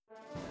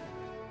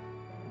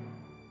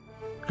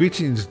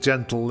Greetings,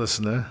 gentle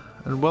listener,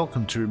 and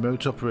welcome to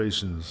Remote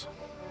Operations.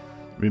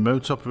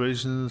 Remote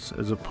Operations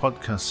is a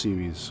podcast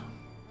series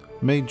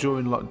made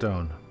during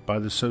lockdown by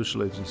the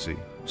social agency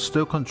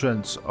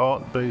Stoke-on-Trent's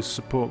art-based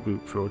support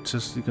group for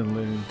autistic and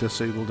learning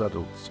disabled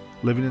adults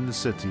living in the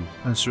city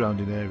and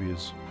surrounding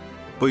areas.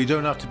 But you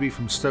don't have to be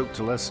from Stoke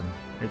to listen,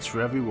 it's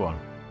for everyone.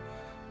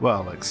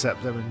 Well,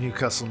 except them in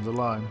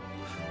Newcastle-under-Lyme.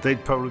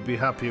 They'd probably be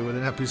happier with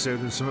an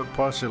episode of something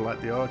posher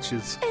like The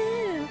Archers.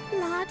 Ew,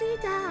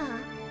 la-di-da.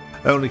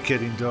 Only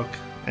kidding, Doc.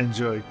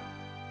 Enjoy.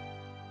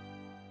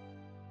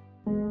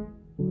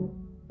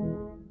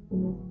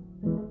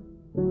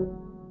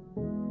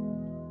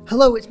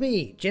 Hello, it's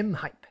me, Jim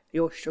Hype,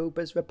 your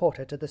showbiz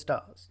reporter to the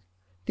stars.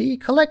 The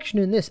collection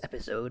in this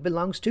episode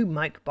belongs to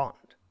Mike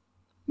Bond.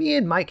 Me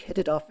and Mike hit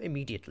it off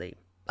immediately.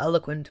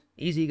 Eloquent,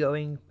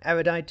 easygoing,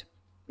 erudite.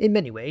 In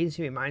many ways,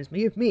 he reminds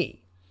me of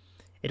me.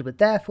 It would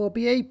therefore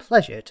be a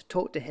pleasure to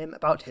talk to him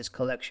about his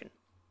collection.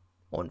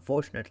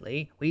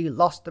 Unfortunately, we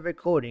lost the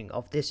recording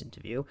of this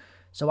interview,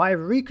 so I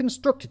have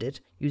reconstructed it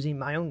using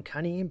my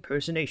uncanny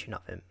impersonation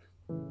of him.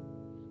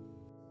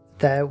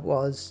 There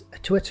was a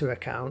Twitter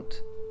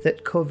account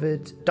that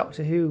covered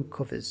Doctor Who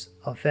covers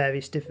of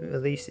various different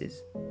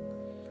releases.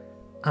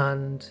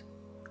 And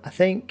I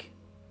think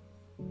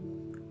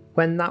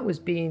when that was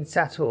being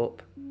set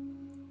up,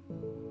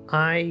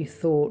 I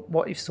thought,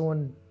 what if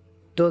someone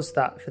does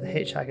that for the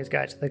Hitchhiker's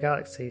Guide to the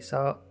Galaxy?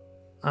 So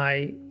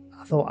I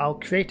thought I'll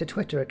create a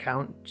Twitter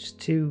account just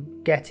to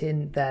get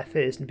in there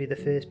first and be the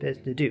first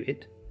person to do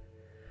it.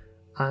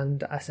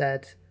 And I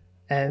said,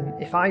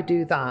 if I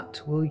do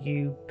that, will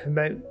you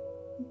promote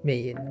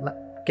me and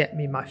get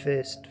me my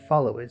first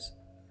followers?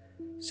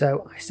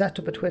 So I set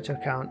up a Twitter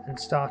account and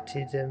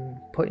started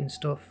putting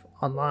stuff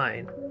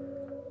online.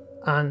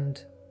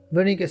 And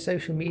running a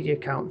social media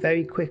account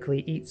very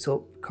quickly eats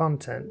up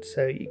content.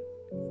 So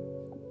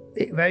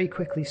it very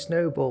quickly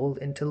snowballed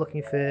into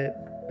looking for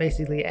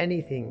basically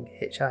anything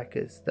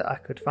Hitchhikers that I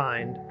could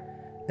find.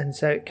 And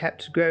so it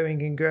kept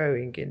growing and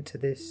growing into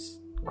this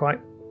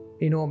quite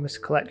enormous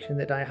collection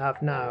that I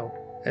have now.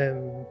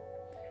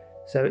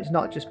 So it's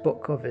not just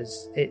book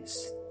covers,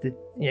 it's the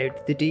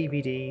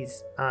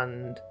DVDs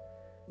and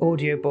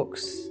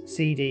audiobooks,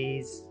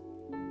 CDs,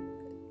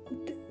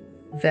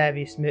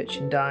 various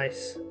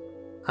merchandise,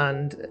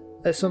 and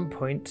at some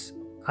point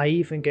I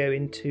even go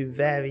into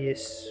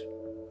various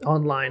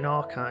online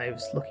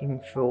archives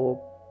looking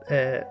for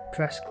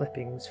press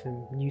clippings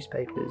from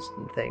newspapers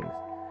and things,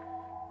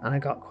 and I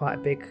got quite a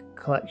big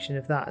collection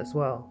of that as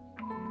well.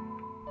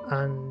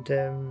 And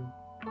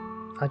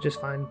I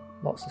just find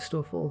lots of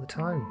stuff all the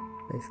time,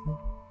 basically.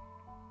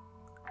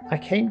 I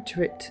came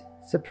to it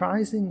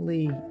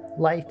surprisingly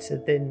later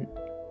than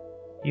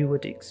you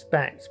would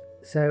expect.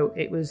 So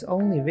it was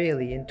only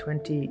really in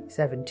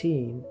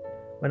 2017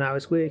 when I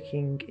was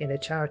working in a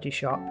charity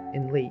shop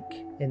in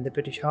Leek in the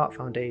British Heart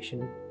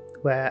Foundation,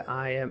 where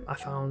I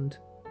found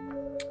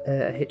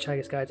a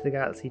Hitchhiker's Guide to the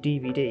Galaxy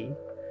DVD.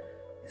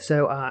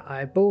 So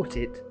I bought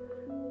it,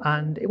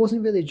 and it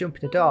wasn't really a jump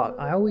in the dark.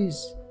 I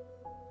always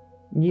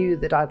knew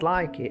that I'd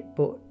like it,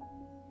 but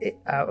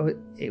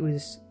it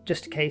was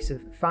just a case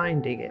of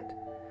finding it.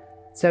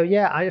 So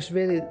yeah, I just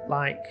really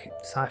like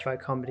sci-fi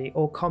comedy,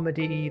 or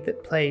comedy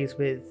that plays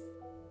with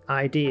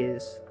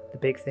ideas. The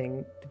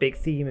big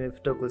theme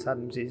of Douglas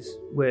Adams's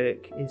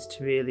work is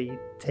to really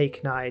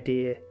take an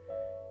idea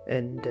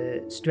and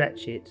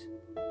stretch it.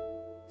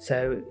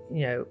 So,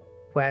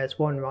 whereas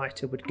one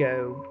writer would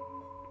go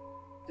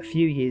a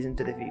few years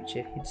into the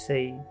future, he'd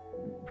say,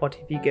 what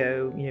if you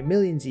go,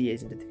 millions of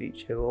years into the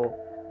future, or,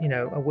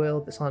 a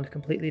world that's on a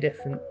completely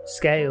different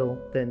scale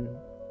than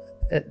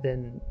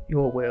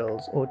your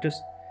world, or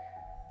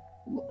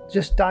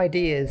just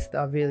ideas that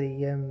are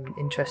really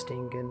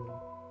interesting and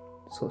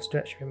sort of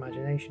stretch your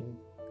imagination.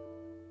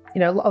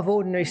 A lot of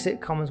ordinary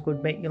sitcoms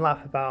would make you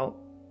laugh about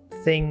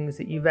things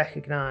that you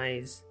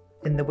recognise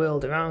in the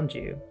world around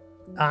you,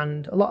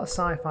 and a lot of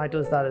sci-fi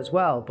does that as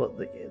well, but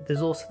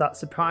there's also that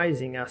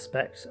surprising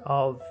aspect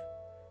of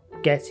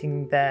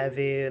getting there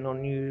via an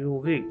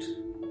unusual route.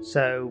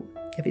 So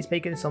if it's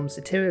making some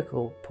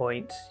satirical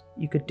point,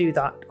 you could do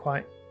that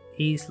quite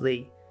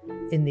easily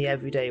in the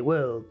everyday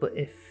world, but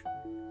if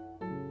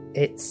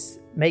it's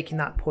making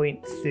that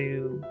point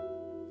through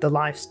the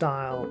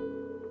lifestyle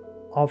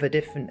of a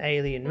different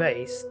alien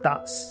race,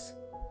 that's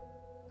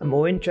a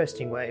more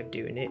interesting way of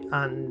doing it,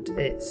 and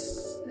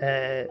it's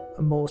a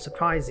more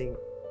surprising,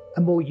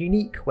 a more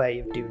unique way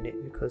of doing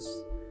it,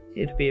 because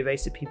it would be a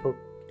race of people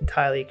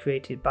entirely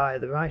created by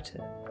the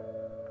writer.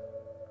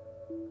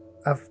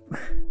 I've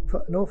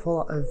put an awful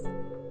lot of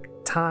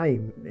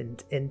time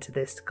into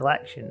this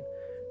collection,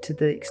 to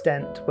the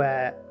extent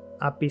where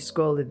I'd be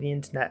scrolling the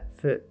internet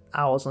for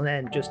hours on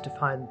end just to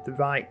find the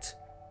right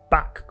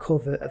back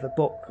cover of a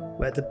book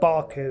where the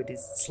barcode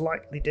is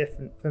slightly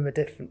different from a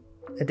different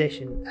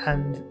edition,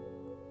 and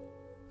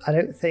I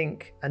don't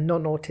think a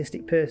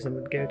non-autistic person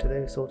would go to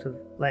those sort of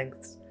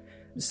lengths.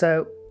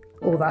 So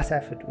all that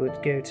effort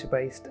would go to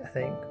waste, I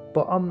think.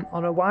 But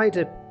on a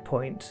wider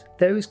point,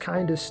 those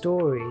kind of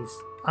stories,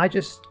 I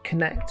just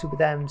connect with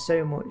them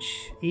so much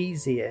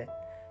easier.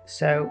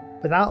 So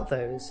without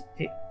those,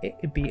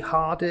 it'd be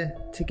harder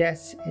to get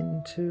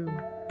into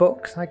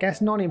books. I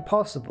guess not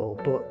impossible,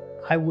 but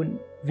I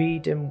wouldn't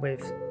read them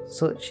with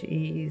such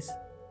ease.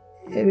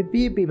 It would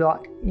be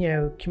like,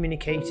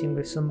 communicating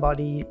with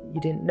somebody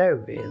you didn't know,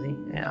 really.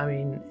 I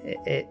mean,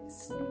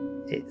 it's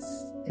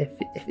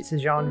if it's a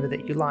genre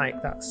that you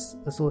like, that's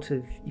a sort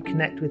of, you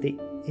connect with it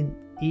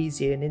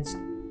easier and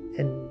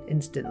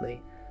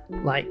instantly,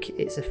 like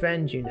it's a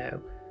friend,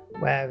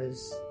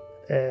 whereas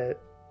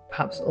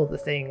perhaps other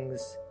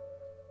things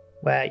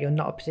where you're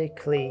not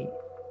particularly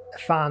a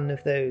fan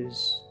of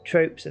those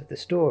tropes of the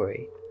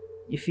story,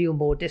 you feel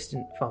more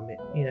distant from it.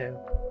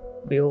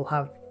 We all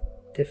have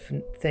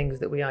different things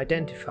that we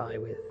identify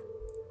with.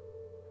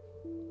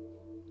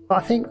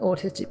 But I think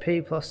autistic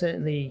people are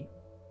certainly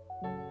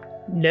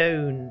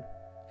known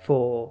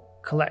for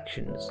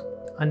collections.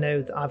 I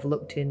know that I've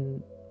looked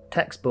in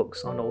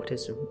textbooks on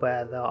autism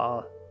where there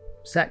are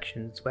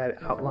sections where it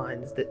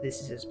outlines that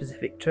this is a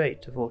specific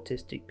trait of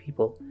autistic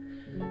people.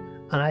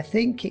 And I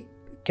think it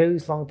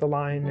goes along the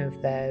line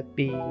of there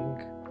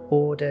being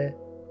order,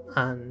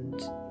 and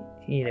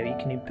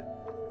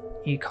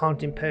you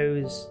can't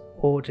impose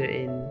order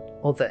in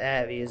other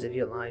areas of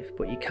your life,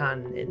 but you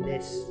can in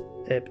this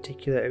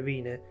particular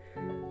arena.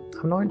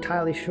 I'm not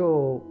entirely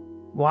sure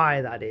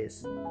why that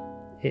is.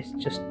 It's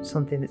just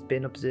something that's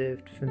been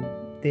observed from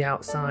the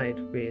outside,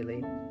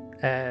 really,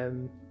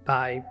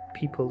 by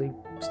people who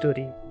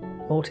study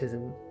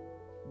autism.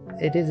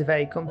 It is a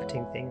very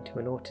comforting thing to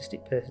an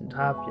autistic person to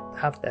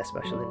have their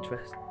special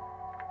interest.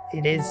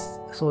 It is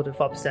a sort of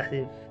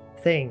obsessive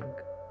thing,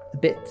 the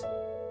bit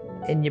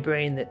in your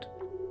brain that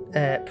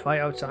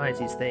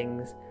prioritises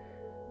things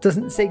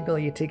doesn't signal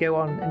you to go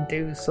on and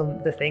do some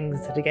of the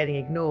things that are getting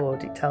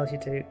ignored. It tells you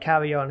to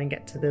carry on and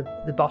get to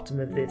the bottom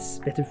of this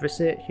bit of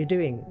research you're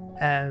doing,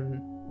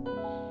 and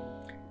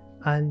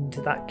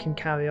that can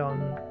carry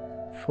on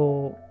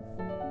for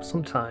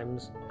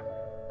sometimes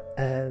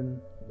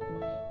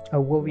a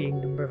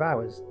worrying number of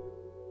hours.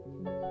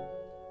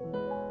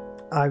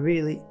 I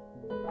really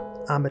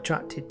am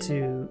attracted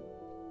to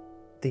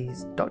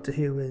these Doctor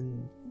Who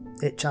and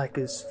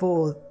Hitchhikers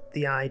for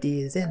the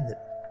ideas in them,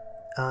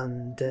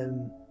 and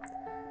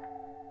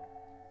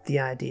the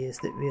ideas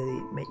that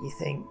really make you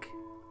think,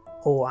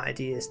 or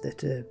ideas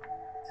that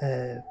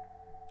are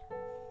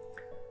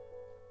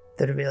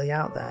really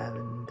out there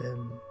and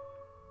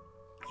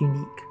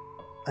unique,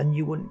 and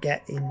you wouldn't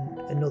get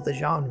in other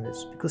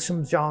genres, because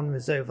some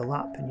genres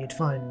overlap and you'd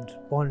find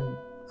one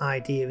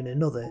idea in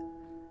another,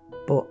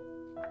 but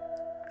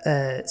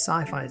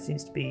sci-fi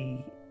seems to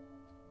be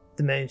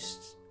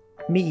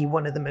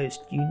one of the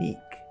most unique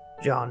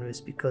genres,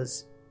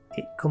 because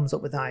it comes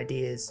up with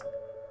ideas,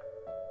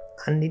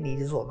 and it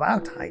is all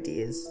about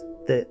ideas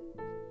that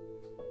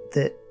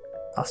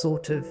are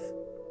sort of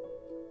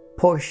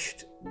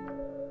pushed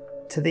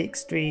to the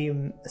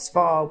extreme, as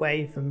far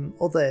away from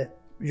other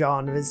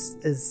genres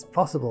as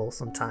possible.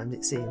 Sometimes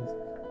it seems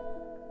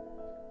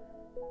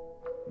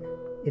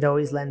it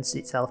always lends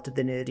itself to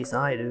the nerdy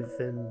side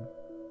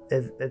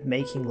of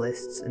making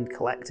lists and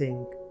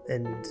collecting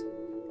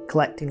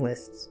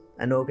lists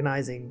and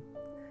organising,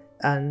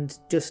 and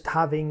just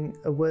having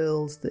a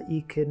world that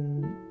you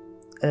can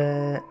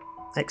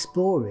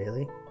explore,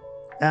 really.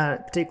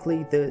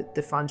 Particularly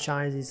the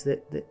franchises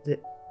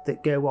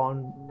that go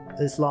on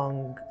as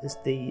long as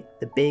the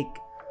big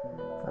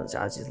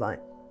franchises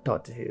like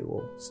Doctor Who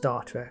or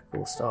Star Trek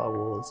or Star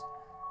Wars.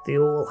 They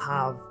all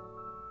have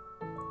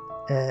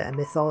a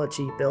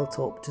mythology built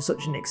up to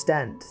such an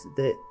extent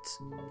that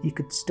you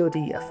could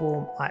study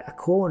a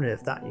corner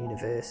of that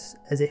universe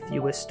as if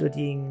you were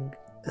studying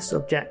a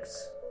subject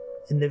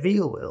in the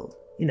real world.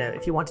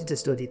 If you wanted to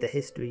study the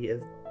history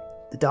of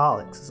the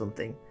Daleks or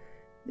something,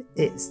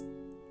 it's,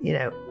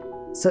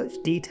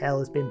 such detail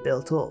has been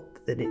built up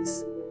that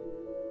it's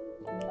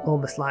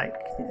almost like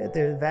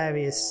there are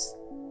various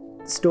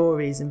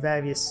stories and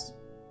various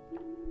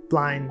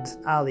blind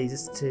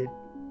alleys to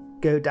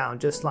go down,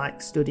 just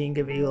like studying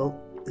a real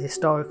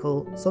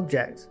historical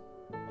subject.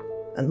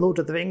 And Lord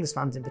of the Rings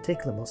fans in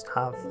particular must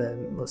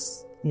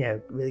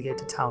really go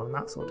to town on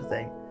that sort of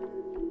thing.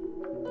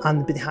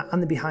 And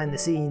the behind the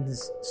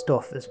scenes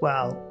stuff as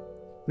well,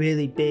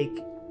 really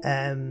big.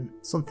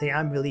 Something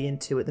I'm really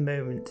into at the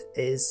moment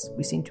is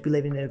we seem to be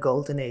living in a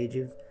golden age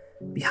of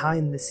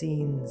behind the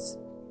scenes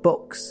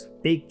books,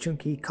 big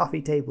chunky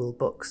coffee table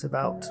books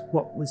about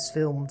what was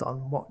filmed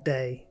on what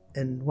day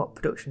and what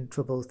production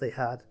troubles they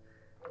had.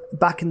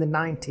 Back in the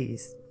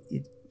 90s,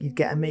 you'd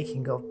get a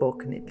making of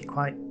book and it'd be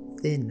quite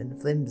thin and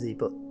flimsy,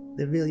 but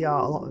there really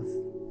are a lot of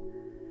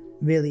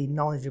really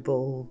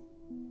knowledgeable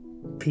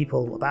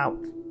people about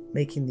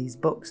making these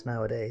books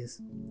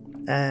nowadays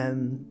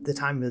that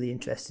I'm really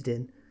interested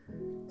in.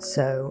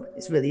 So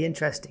it's really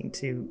interesting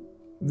to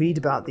read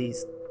about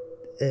these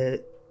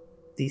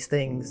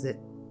things that,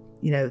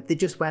 they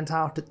just went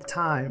out at the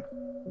time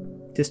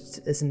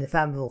just as an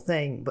ephemeral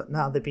thing, but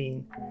now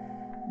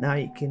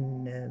you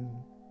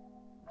can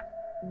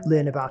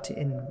learn about it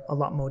in a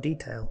lot more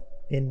detail,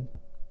 in,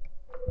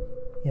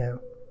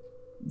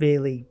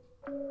 really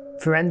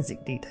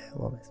forensic detail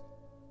almost.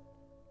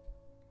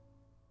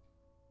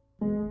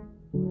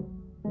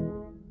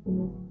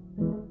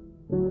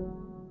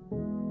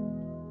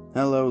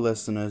 Hello,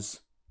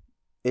 listeners.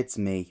 It's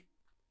me,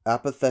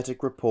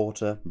 apathetic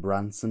reporter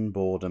Branson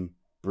Boredom,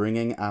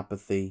 bringing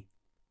apathy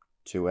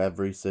to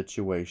every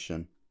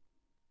situation.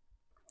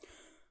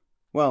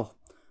 Well,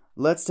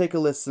 let's take a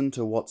listen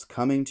to what's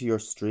coming to your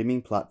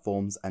streaming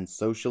platforms and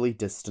socially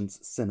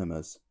distanced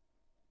cinemas.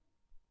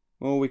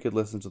 Or we could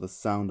listen to the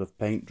sound of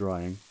paint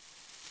drying.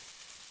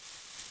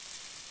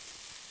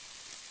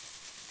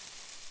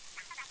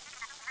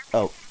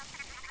 Oh.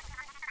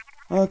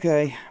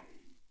 Okay.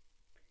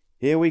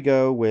 Here we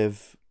go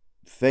with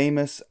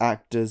famous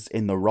actors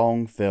in the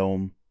wrong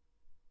film.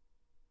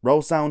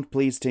 Roll sound,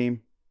 please,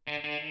 team.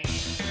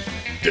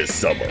 This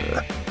summer,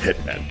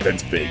 Hitman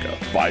Vince Vega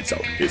finds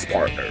out his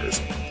partners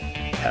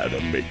had a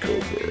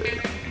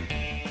makeover.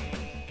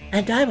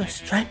 And I will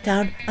strike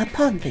down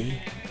upon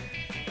thee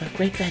with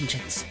great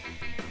vengeance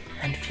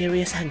and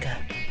furious anger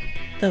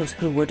those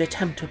who would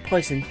attempt to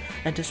poison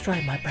and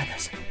destroy my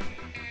brothers.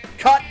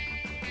 Cut!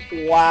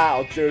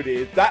 Wow,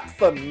 Judy,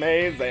 that's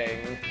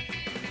amazing.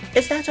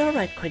 Is that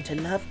alright,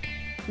 Quentin, love?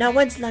 Now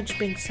when's lunch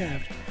being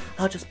served?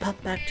 I'll just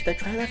pop back to the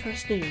trailer for a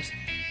snooze.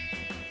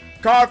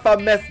 Car for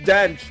Miss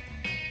Dench.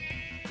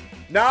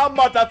 Now,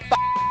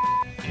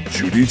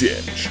 Judi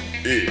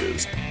Dench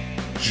is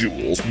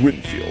Jules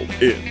Winfield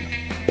in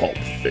Pulp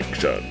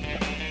Fiction.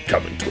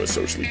 Coming to a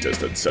socially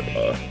distant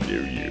cinema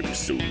near you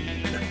soon.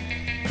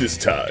 This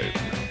time,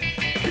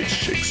 it's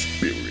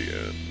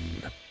Shakespearean.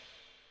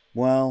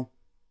 Well,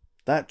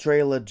 that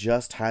trailer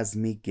just has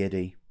me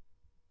giddy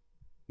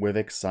with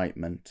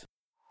excitement.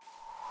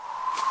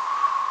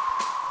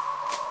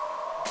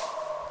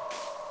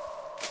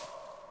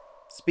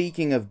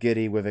 Speaking of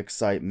giddy with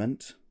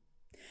excitement,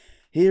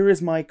 here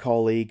is my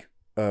colleague,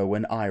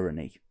 Erwin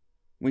Irony.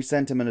 We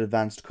sent him an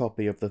advanced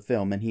copy of the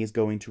film and he is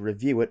going to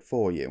review it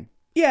for you.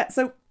 Yeah,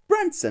 so,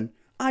 Branson,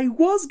 I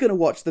was going to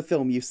watch the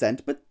film you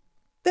sent, but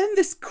then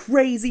this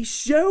crazy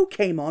show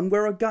came on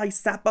where a guy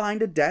sat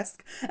behind a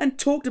desk and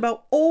talked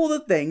about all the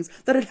things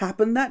that had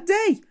happened that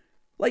day.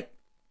 Like,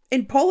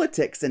 in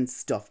politics and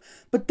stuff,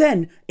 but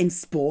then in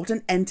sport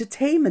and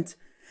entertainment.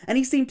 And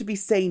he seemed to be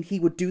saying he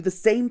would do the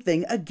same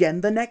thing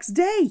again the next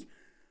day.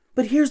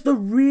 But here's the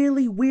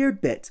really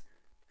weird bit.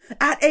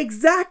 At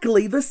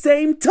exactly the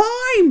same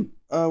time!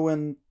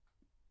 And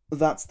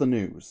that's the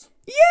news.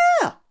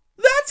 Yeah!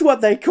 That's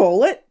what they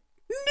call it!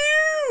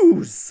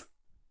 News!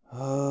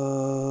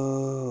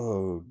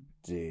 Oh,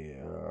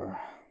 dear.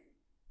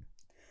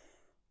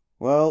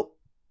 Well,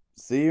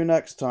 see you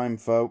next time,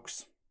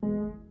 folks.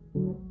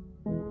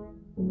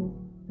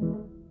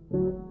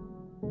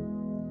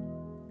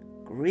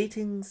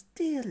 Greetings,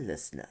 dear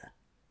listener.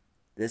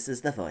 This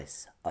is the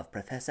voice of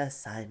Professor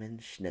Simon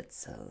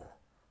Schnitzel.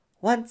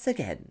 Once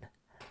again,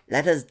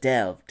 let us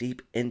delve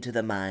deep into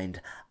the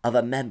mind of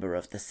a member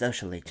of the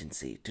social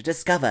agency to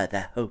discover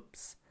their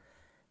hopes,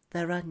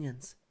 their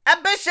onions,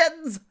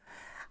 ambitions!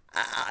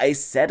 I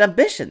said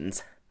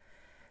ambitions.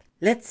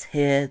 Let's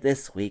hear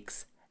this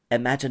week's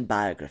Imagine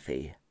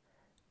Biography.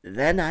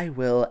 Then I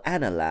will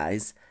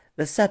analyze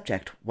the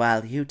subject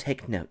while you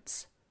take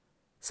notes.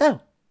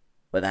 So,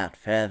 without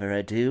further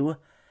ado,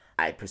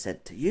 I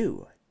present to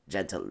you,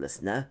 gentle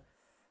listener,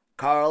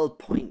 Carl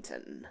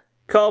Poynton.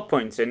 Carl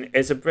Poynton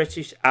is a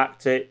British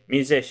actor,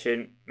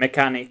 musician,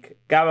 mechanic,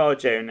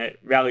 garage owner,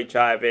 rally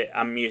driver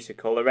and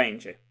musical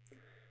arranger.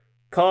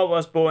 Carl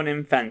was born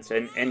in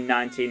Fenton in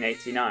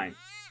 1989.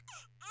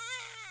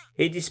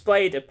 He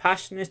displayed a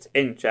passionate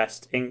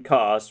interest in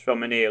cars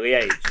from an early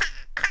age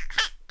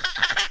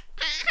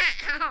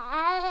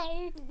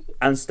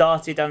and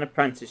started an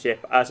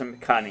apprenticeship as a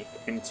mechanic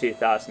in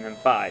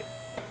 2005.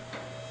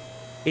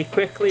 He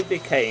quickly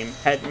became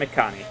head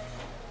mechanic,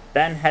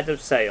 then head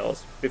of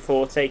sales,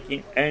 before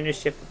taking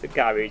ownership of the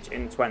garage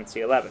in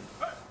 2011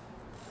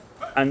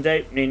 and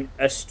opening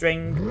a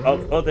string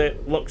of other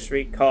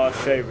luxury car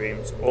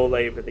showrooms all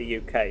over the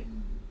UK.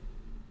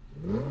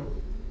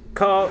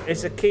 Carl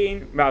is a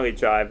keen rally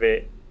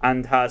driver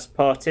and has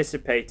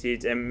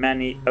participated in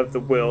many of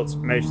the world's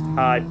most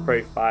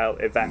high-profile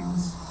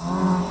events.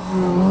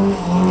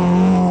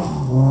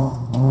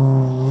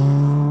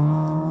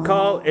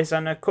 Carl is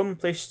an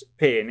accomplished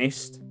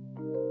pianist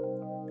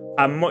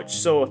and much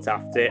sought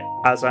after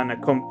as an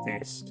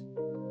accompanist.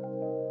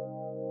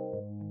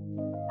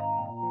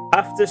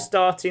 After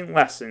starting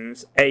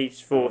lessons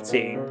aged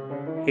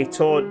 14, he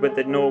toured with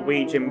the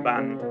Norwegian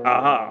band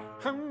a-ha.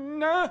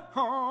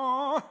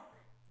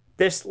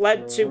 This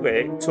led to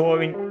work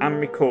touring and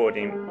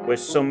recording with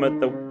some of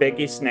the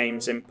biggest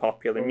names in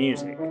popular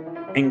music,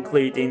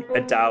 including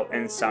Adele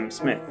and Sam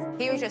Smith.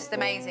 He was just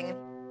amazing.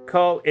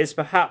 Carl is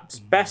perhaps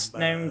best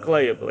known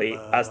globally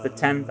as the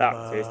 10th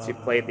actor to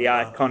play the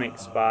iconic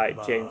spy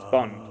James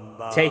Bond,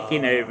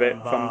 taking over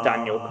from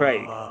Daniel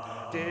Craig.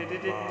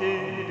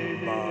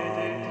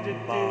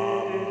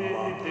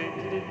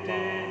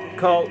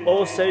 Carl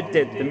also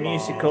did the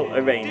musical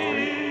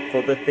arrangement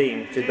for the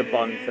theme to the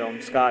Bond film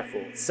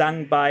Skyfall,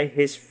 sung by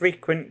his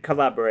frequent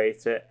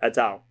collaborator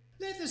Adele.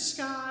 Let the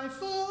sky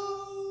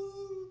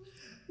fall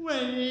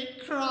when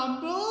it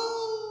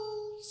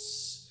crumbles.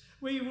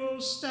 We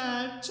will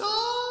stand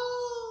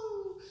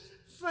tall,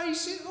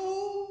 face it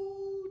all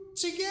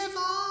together.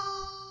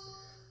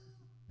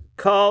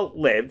 Carl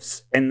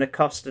lives in the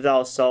Costa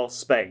del Sol,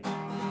 Spain.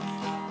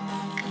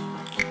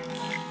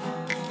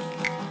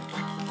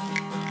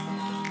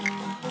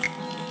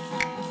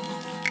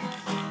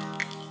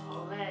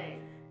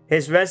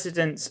 His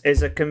residence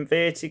is a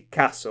converted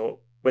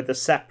castle with a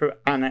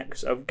separate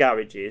annex of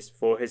garages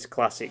for his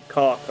classic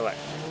car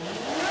collection.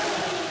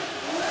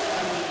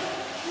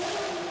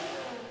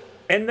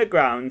 In the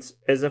grounds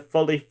is a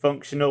fully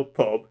functional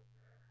pub,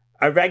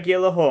 a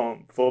regular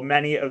home for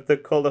many of the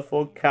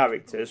colourful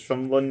characters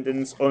from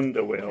London's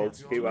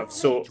underworld who have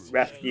sought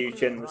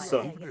refuge in the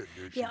sun.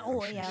 Give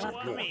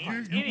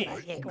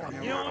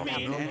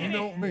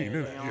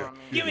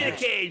me the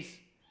keys.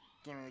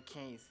 Give me the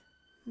keys.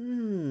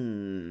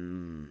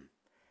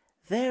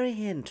 Very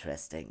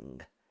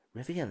interesting,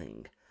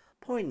 revealing,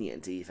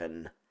 poignant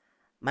even.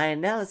 My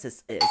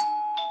analysis is...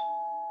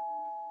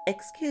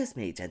 Excuse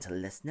me, gentle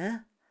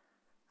listener.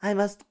 I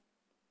must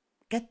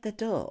get the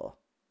door.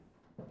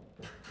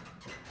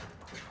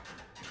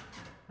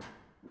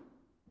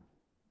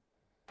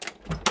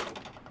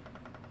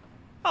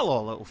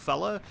 Hello, little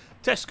fella.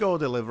 Tesco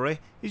delivery.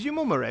 Is your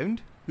mum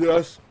around?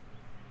 Yes.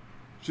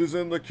 She's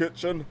in the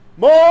kitchen.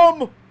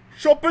 Mom!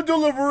 Shopping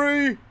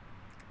delivery!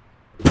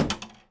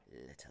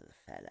 Little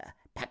fella,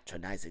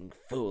 patronizing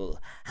fool.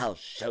 I'll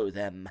show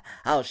them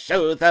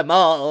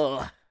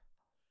all.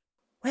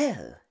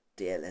 Well,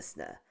 dear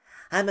listener,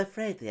 I'm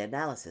afraid the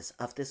analysis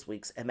of this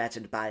week's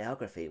imagined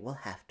biography will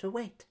have to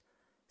wait.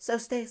 So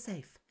stay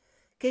safe,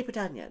 keep it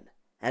onion,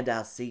 and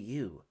I'll see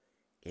you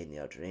in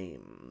your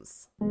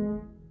dreams.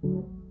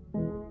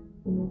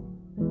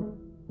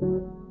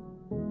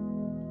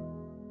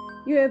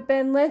 You have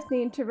been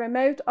listening to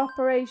Remote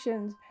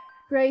Operations,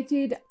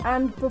 created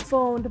and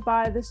performed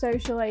by the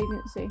Social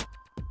Agency.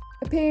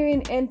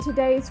 Appearing in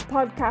today's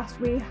podcast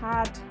we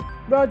had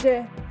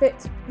Roger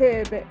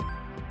Fitzherbert,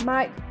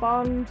 Mike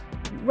Bond,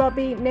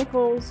 Robbie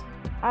Nichols,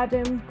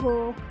 Adam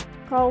Cork,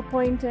 Carl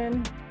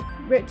Poynton,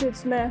 Richard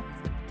Smith,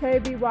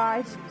 Toby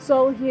White,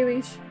 Sol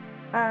Hewish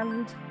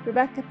and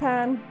Rebecca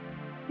Pan.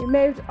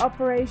 Remote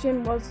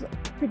Operation was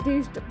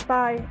produced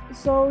by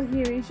Sol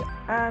Hewish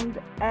and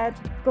Ed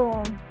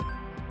Gorn.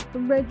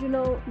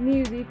 Original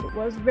music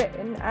was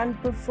written and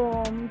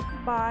performed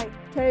by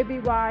Toby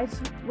White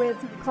with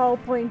Carl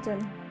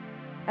Poynton.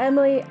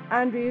 Emily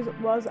Andrews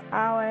was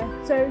our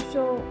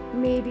social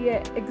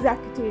media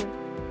executive,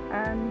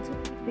 and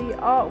the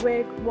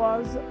artwork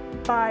was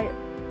by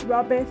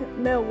Robert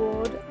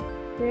Millward.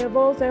 We have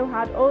also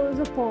had other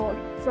support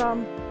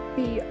from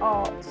B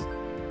Arts.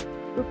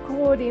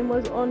 Recording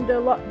was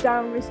under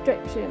lockdown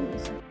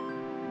restrictions.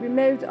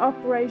 Remote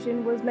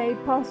operation was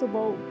made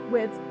possible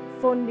with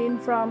funding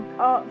from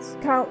Arts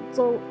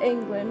Council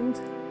England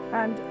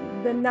and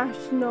the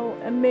National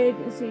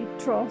Emergency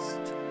Trust,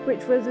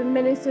 which was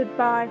administered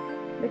by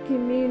the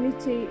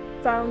Community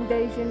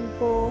Foundation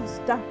for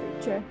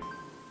Staffordshire.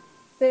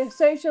 The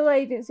Social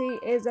Agency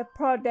is a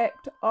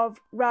product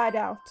of Ride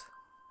Out.